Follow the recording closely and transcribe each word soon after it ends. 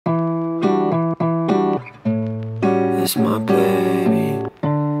It's my baby.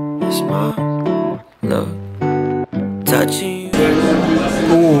 It's my love. Touching you.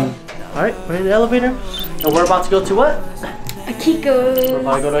 Boom. Alright, we're in the elevator. And we're about to go to what? Akiko. We're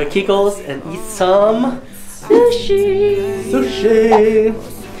about to go to Akiko's and eat some sushi. Sushi.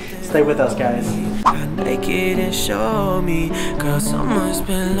 Stay with us, guys. Naked and show me, girl, someone's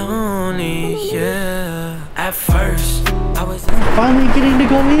been lonely, yeah. At first, I was finally getting to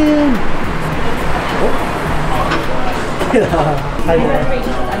go in. Oh. Hi there. I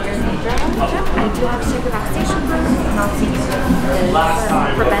do have super vaccination cards, not seeing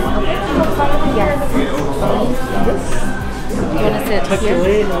prevent yes. You want to sit Tuck here?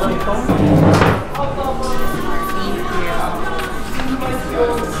 away in the little car.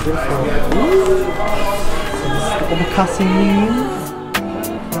 Omakase.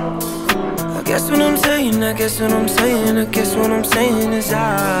 I guess what I'm saying, I guess what I'm saying, I guess what I'm saying is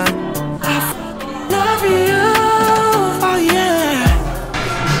I love you, oh yeah.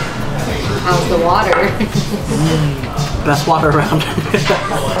 How's the water? Best water around.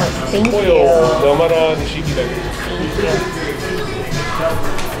 Thank you.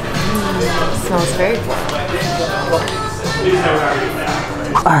 Smells very good.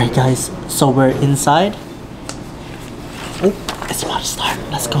 Alright guys, so we're inside. Oh, it's about to start.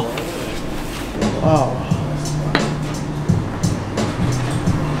 Let's go. Wow.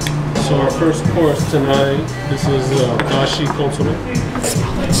 So our first course tonight, this is dashi consomme.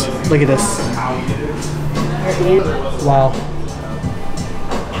 Look at this. Wow.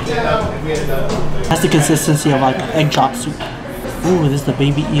 That's the consistency of like egg chop soup. Ooh, this is the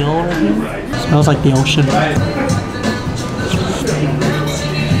baby eel right here. Smells like the ocean.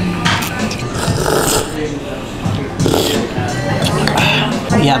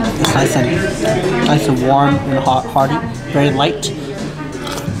 Yeah, it's nice and warm and hot, hearty, very light.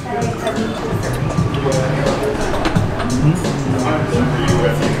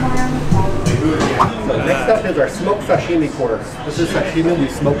 So next up is our smoked sashimi course. This is sashimi we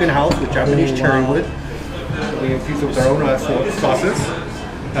smoke in-house with Japanese cherry wood. We infuse it with our own sauces.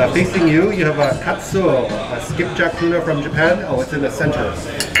 Facing you, you have a katsuo, a skipjack tuna from Japan. Oh, it's in the center.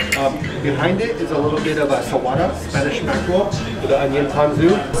 Behind it is a little bit of a sawada, Spanish mackerel, with the onion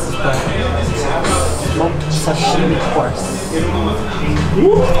ponzu. Smoked sashimi course.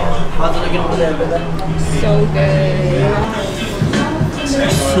 How's it looking over there, baby? So good.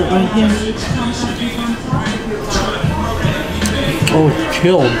 Sit right here. Oh, it's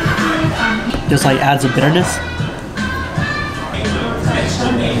chilled. Just like adds a bitterness.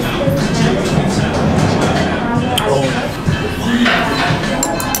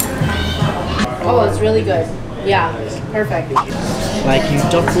 Oh, it's really good. Yeah, perfect. Wagyu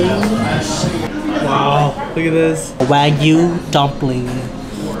dumpling. Wow, look at this. Wagyu dumpling.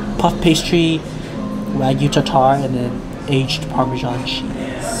 Puff pastry, Wagyu tartare, and then aged Parmesan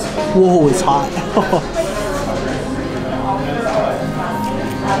cheese. Whoa, it's hot.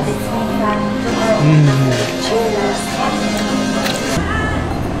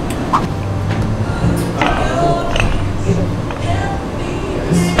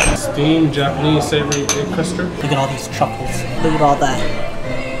 Steamed Japanese savory egg custard. Look at all these truffles. Look at all that.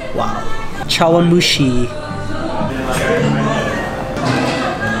 Wow. Chawanmushi.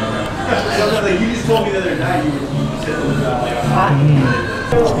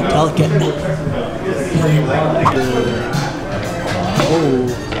 Delicate. Oh.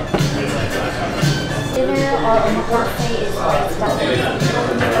 Dinner or omakase is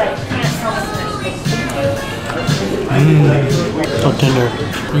So tender.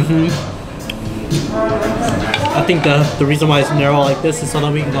 I think the reason why it's narrow like this is so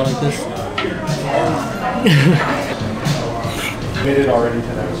that we can go like this. Made it already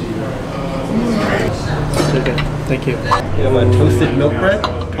tonight. Okay, thank you. We have a toasted milk bread,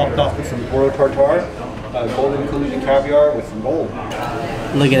 topped off with some poro tartare, golden Kaluga caviar with some gold.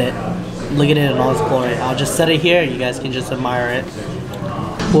 Look at it. Look at it in all its glory. I'll just set it here. You guys can just admire it.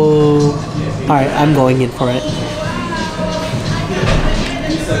 Whoa. Alright, I'm going in for it.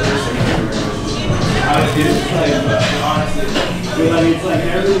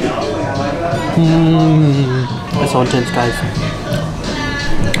 It's so intense, guys.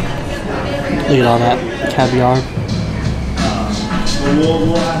 Look at all that caviar.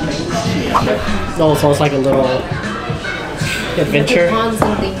 Oh, so it's like a little adventure.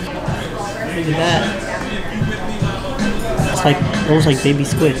 Look at that. It's like almost like baby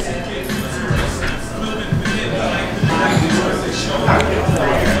squid.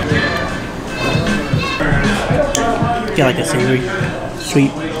 Get like a savory,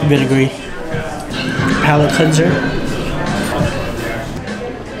 sweet, vinegary palate cleanser.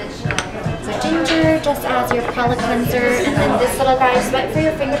 So ginger, just as your palate cleanser, and then this little guy is meant for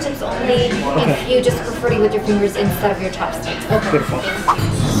your fingertips only. If you just prefer to with your fingers instead of your chopsticks. Okay. Beautiful.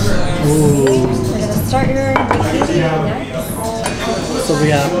 Ooh. We're gonna start your bikini next. So we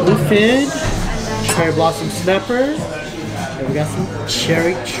got bluefin, cherry blossom snapper, and we got some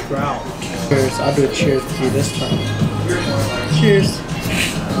cherry trout. Cheers! I'll do a cheers to you this time. Cheers.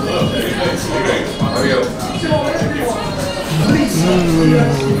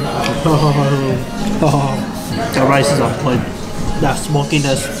 The rice is on point. That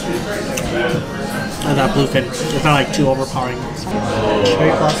smokiness and that bluefin. It's not like too overpowering.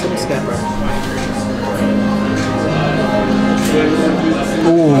 Cherry blossom snapper.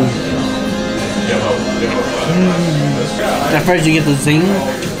 Ooh. At first you get the zing,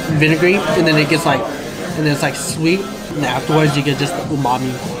 vinegary, and then it gets like, and then it's like sweet, and afterwards you get just the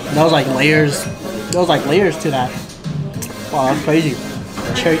umami. And that was like layers. There was like layers to that. Wow, that's crazy.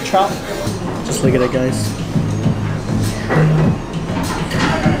 Cherry trout. Just look at it, guys.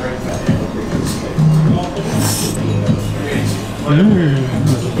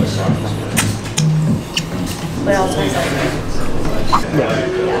 What else was that?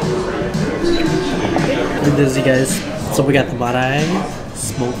 Look at this, you guys. So we got the marai,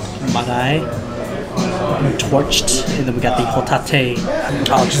 smoked marai, torched, and then we got the hotate.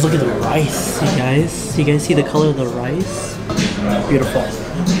 Oh, just look at the rice, you guys. You guys see the color of the rice? Beautiful.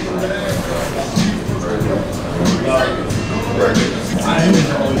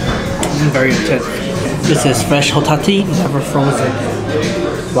 Very intense. This is fresh hotate, never frozen.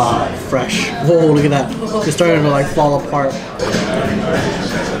 Wow, fresh. Whoa, look at that. It's starting to like fall apart.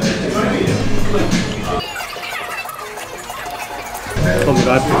 Oh my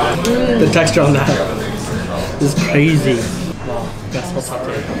god. The texture on that is crazy. Wow, that's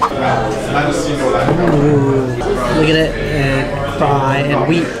hotate. Ooh, look at it, and fry and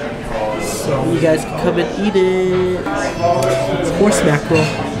wheat. So you guys can come and eat it. It's horse mackerel.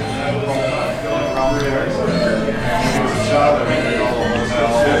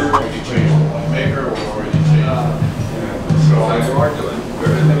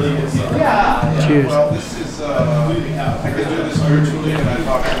 Cheers.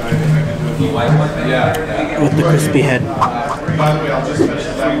 With the crispy head.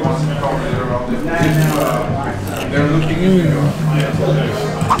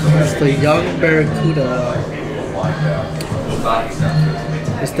 It's the young barracuda.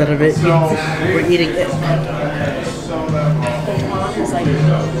 Instead of it, we're eating it.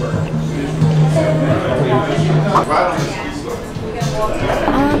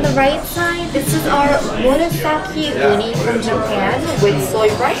 On the right side, this is our murasaki uni from Japan with soy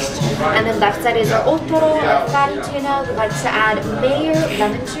rice. And then left side is our otoro fatty tuna. We'd like to add mayor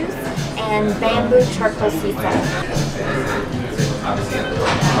lemon juice and bamboo charcoal sea salt.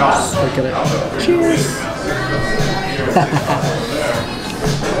 Look at it. Cheers!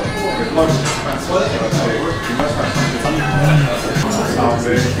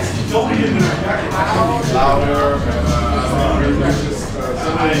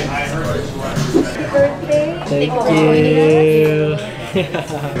 Thank you.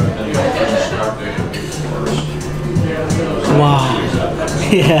 Wow.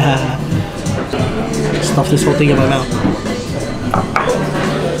 Yeah. Stuff this whole thing in my mouth.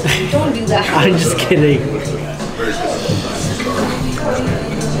 Don't do that. I'm just kidding.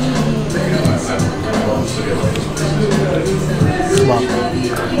 Wow.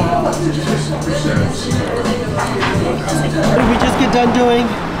 What did we just get done doing?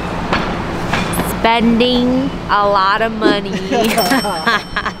 Spending a lot of money.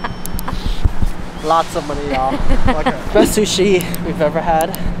 Lots of money, y'all. Best sushi we've ever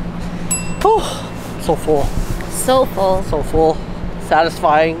had. Whew. So full. So full. So full.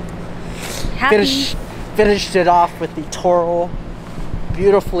 Satisfying. Happy. Finished it off with the toro.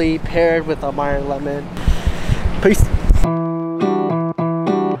 Beautifully paired with a Meyer lemon. Peace.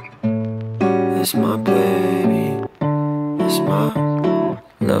 It's my baby, it's my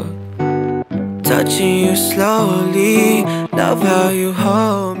love. Touching you slowly, love how you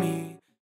hold me.